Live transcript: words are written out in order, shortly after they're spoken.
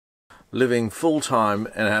living full-time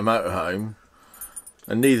in our motorhome,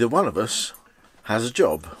 and neither one of us has a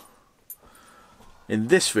job. In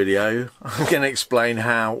this video, I'm going to explain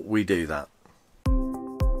how we do that.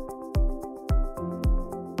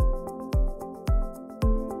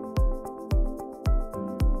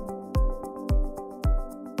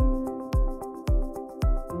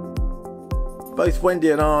 Both Wendy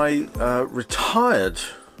and I retired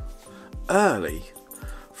early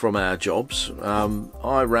from our jobs.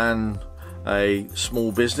 I ran a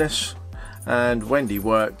small business and Wendy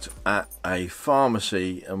worked at a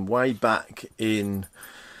pharmacy, and way back in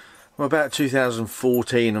about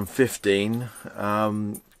 2014 and 15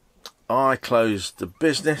 I closed the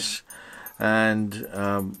business, and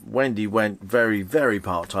Wendy went very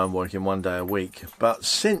part-time, working 1 day a week. But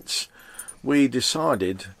since we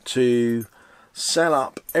decided to sell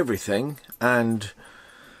up everything and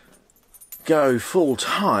go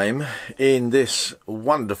full-time in this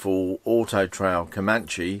wonderful auto trail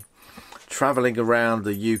Comanche, travelling around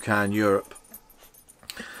the UK and Europe,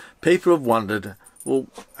 people have wondered, well,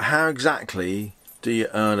 how exactly do you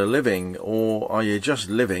earn a living, or are you just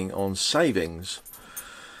living on savings?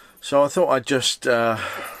 So I thought I'd just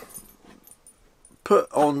put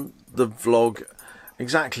on the vlog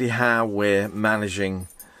exactly how we're managing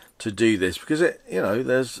to do this, because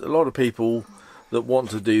there's a lot of people that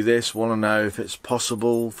want to do this, want to know if it's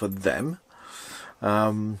possible for them,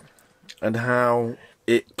 and how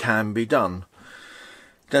it can be done.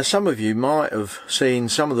 Now, some of you might have seen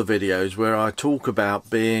some of the videos where I talk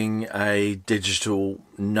about being a digital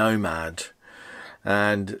nomad,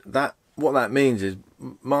 and what that means is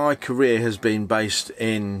my career has been based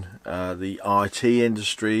in the IT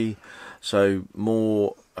industry, so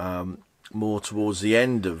more towards the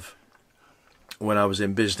end of when I was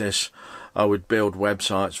in business. I would build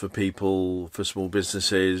websites for people, for small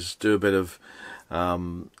businesses, do a bit of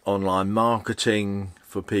online marketing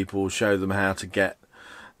for people, show them how to get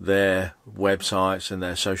their websites and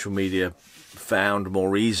their social media found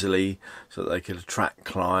more easily so that they could attract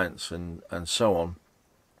clients and so on.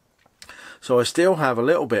 So I still have a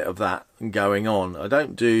little bit of that going on. I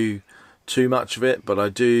don't do too much of it, but I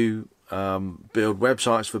do build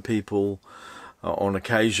websites for people on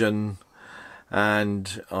occasion,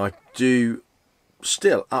 and I do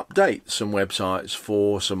still update some websites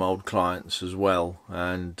for some old clients as well,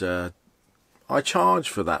 and I charge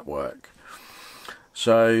for that work.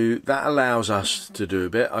 So that allows us to do a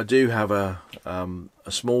bit. I do have a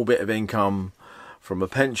small bit of income from a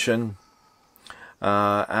pension,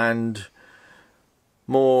 and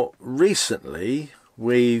more recently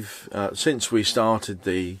we've since we started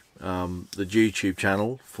the YouTube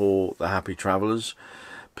channel for the Happy Travellers,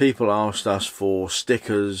 people asked us for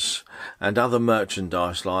stickers and other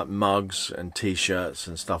merchandise like mugs and t-shirts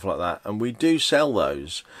and stuff like that, and we do sell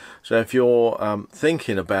those. So if you're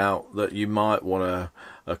thinking about that, you might want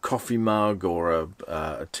a coffee mug or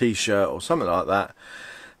a t-shirt or something like that,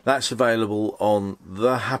 that's available on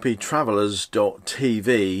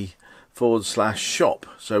thehappytravellers.tv/shop.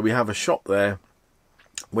 So we have a shop there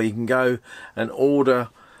where you can go and order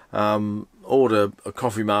a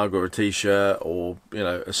coffee mug or a t-shirt, or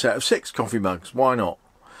a set of 6 coffee mugs. Why not?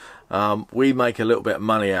 We make a little bit of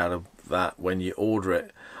money out of that when you order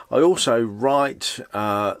it. I also write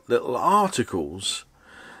little articles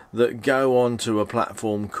that go onto a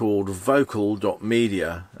platform called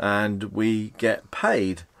vocal.media, and we get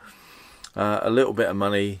paid a little bit of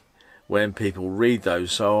money when people read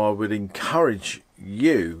those. So I would encourage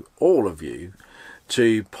you, all of you,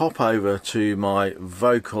 to pop over to my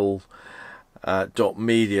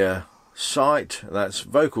vocal.media site. That's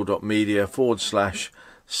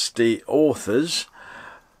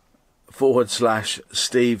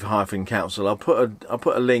vocal.media/authors/Steve-Council. I'll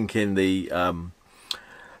put a link in the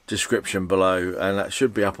description below, and that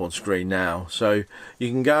should be up on screen now, so you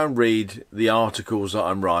can go and read the articles that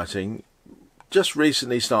I'm writing. Just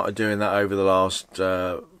recently started doing that over the last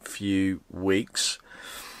few weeks.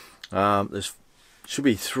 There's should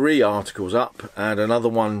be 3 articles up and another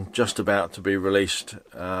one just about to be released,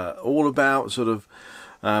 all about sort of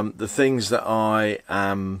the things that I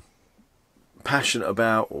am passionate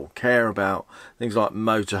about or care about, things like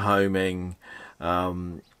motorhoming,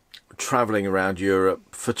 travelling around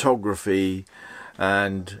Europe, photography,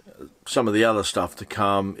 and some of the other stuff to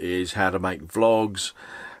come is how to make vlogs,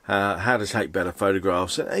 how to take better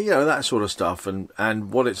photographs, that sort of stuff,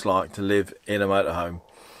 and what it's like to live in a motorhome.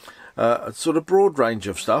 A sort of broad range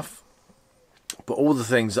of stuff, but all the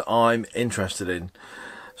things that I'm interested in.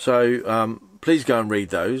 So please go and read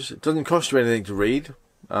those. It doesn't cost you anything to read,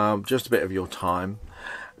 just a bit of your time,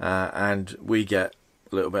 and we get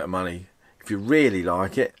a little bit of money. If you really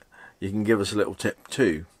like it, you can give us a little tip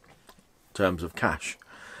too, in terms of cash.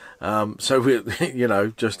 So we, you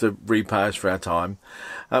know, just to repay us for our time.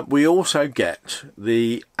 We also get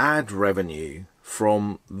the ad revenue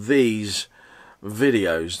from these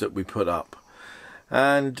videos that we put up,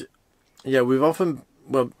 and yeah, we've often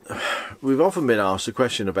been asked a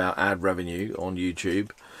question about ad revenue on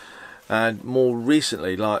YouTube, and more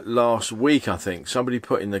recently, like last week, I think somebody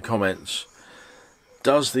put in the comments,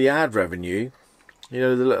 does the ad revenue, you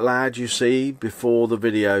know, the little ad you see before the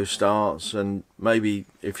video starts, and maybe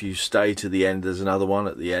if you stay to the end there's another one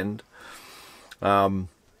at the end,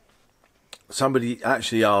 somebody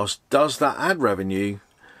actually asked, does that ad revenue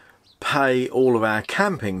pay all of our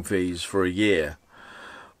camping fees for a year?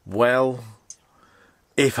 Well,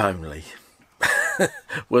 if only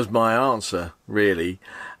was my answer, really.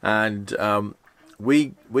 And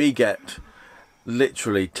we get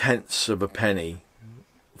literally tenths of a penny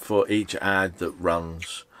for each ad that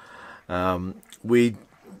runs. Some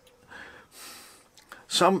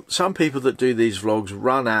people that do these vlogs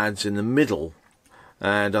run ads in the middle,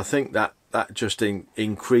 and I think that just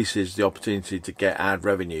increases the opportunity to get ad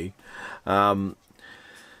revenue.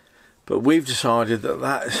 But we've decided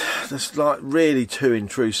that's like really too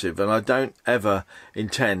intrusive, and I don't ever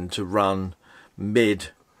intend to run mid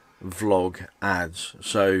vlog ads.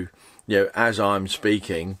 So, you know, as I'm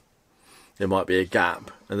speaking, there might be a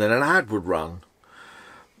gap and then an ad would run.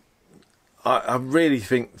 I really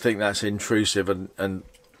think that's intrusive, and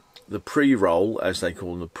the pre-roll, as they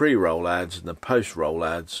call them, the pre-roll ads and the post-roll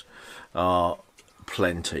ads are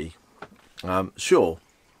plenty. Sure,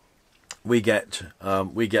 we get a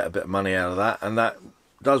bit of money out of that, and that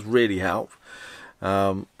does really help.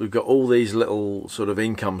 We've got all these little sort of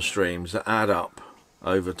income streams that add up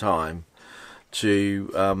over time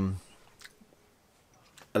to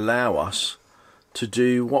allow us to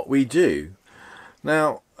do what we do.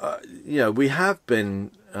 Now, you know, we have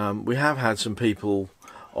had some people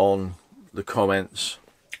on the comments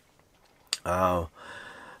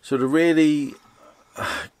sort of really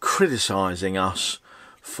criticizing us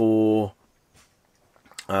for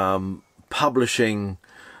publishing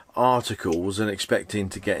articles and expecting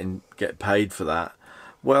to get paid for that.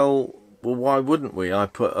 Well, why wouldn't we? I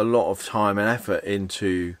put a lot of time and effort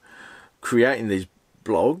into creating these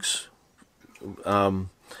blogs,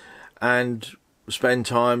 and spend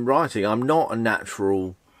time writing. I'm not a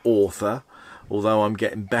natural author, although I'm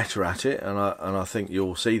getting better at it, and I think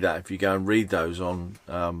you'll see that if you go and read those on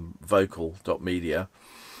vocal.media.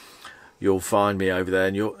 You'll find me over there,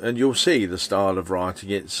 and you'll see the style of writing.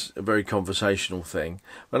 It's a very conversational thing,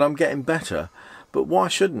 but I'm getting better. But why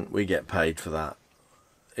shouldn't we get paid for that?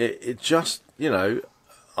 It just, you know,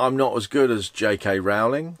 I'm not as good as J.K.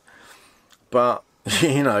 Rowling, but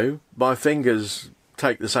you know, my fingers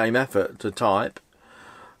take the same effort to type,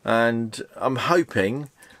 and I'm hoping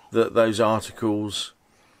that those articles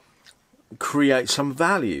create some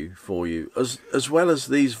value for you, as well as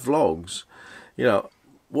these vlogs. You know,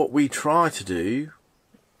 what we try to do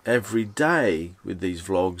every day with these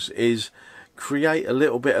vlogs is create a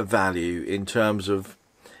little bit of value in terms of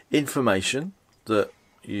information that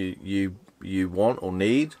you want or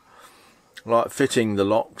need, like fitting the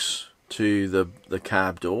locks to the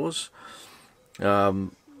cab doors.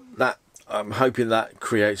 That I'm hoping that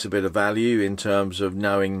creates a bit of value in terms of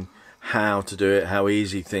knowing how to do it, how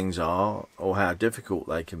easy things are or how difficult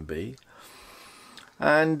they can be.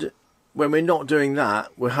 And when we're not doing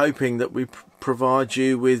that, we're hoping that we provide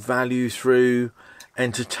you with value through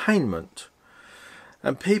entertainment.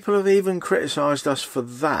 And people have even criticised us for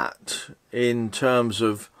that, in terms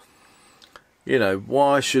of, you know,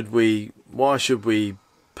 why should we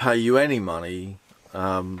pay you any money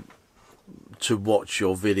to watch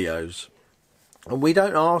your videos? And we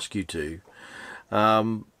don't ask you to,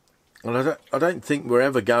 and I don't think we're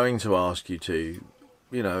ever going to ask you to,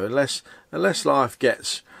 you know, unless life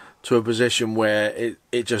gets to a position where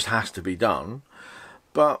it just has to be done.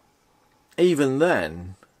 But even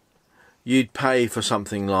then, you'd pay for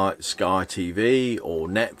something like Sky TV or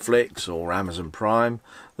Netflix or Amazon Prime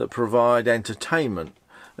that provide entertainment.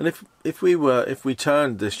 And if we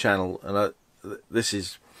turned this channel, and this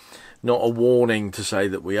is not a warning to say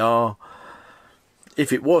that we are,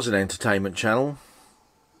 if it was an entertainment channel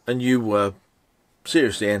and you were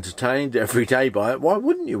seriously entertained every day by it, why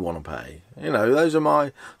wouldn't you want to pay? You know, those are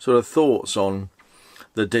my sort of thoughts on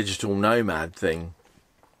the digital nomad thing.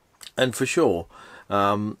 And for sure,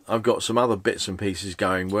 I've got some other bits and pieces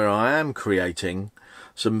going where I am creating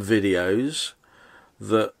some videos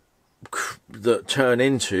that turn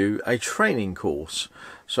into a training course.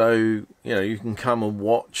 So, you know, you can come and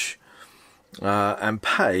watch and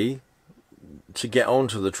pay to get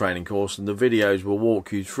onto the training course, and the videos will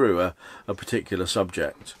walk you through a particular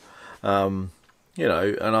subject. You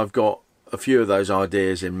know, and I've got a few of those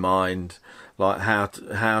ideas in mind, like how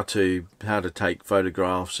to take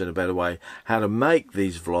photographs in a better way, how to make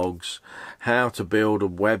these vlogs, how to build a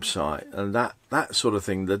website, and that sort of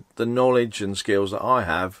thing. The knowledge and skills that I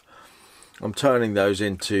have, I'm turning those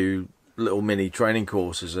into little mini training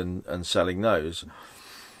courses and selling those.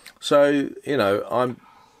 So, you know,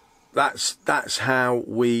 that's how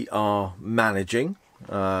we are managing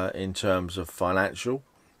in terms of financial,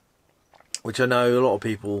 which I know a lot of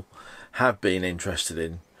people have been interested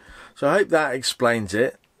in. So I hope that explains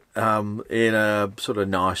it in a sort of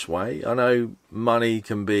nice way. I know money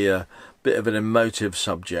can be a bit of an emotive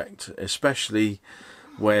subject, especially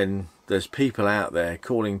when there's people out there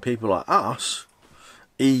calling people like us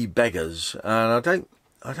e-beggars, and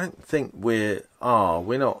I don't think we're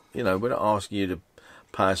not, you know, we're not asking you to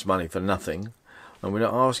pay us money for nothing, and we're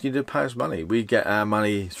not asking you to pay us money. We get our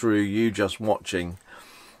money through you just watching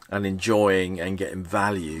and enjoying and getting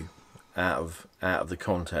value out of the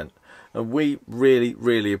content, and we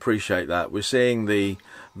really appreciate that. We're seeing the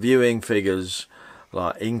viewing figures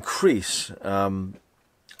like increase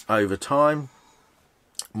over time,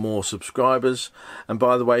 more subscribers, and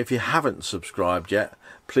by the way, if you haven't subscribed yet,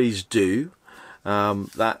 please do.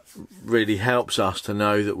 That really helps us to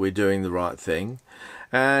know that we're doing the right thing.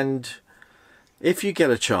 And if you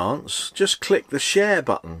get a chance, just click the share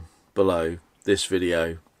button below this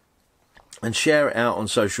video and share it out on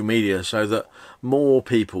social media, so that more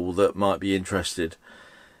people that might be interested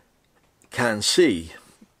can see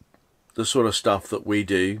the sort of stuff that we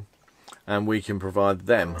do, and we can provide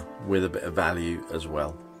them with a bit of value as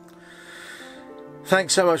well.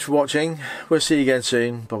 Thanks so much for watching. We'll see you again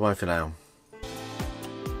soon. Bye bye for now.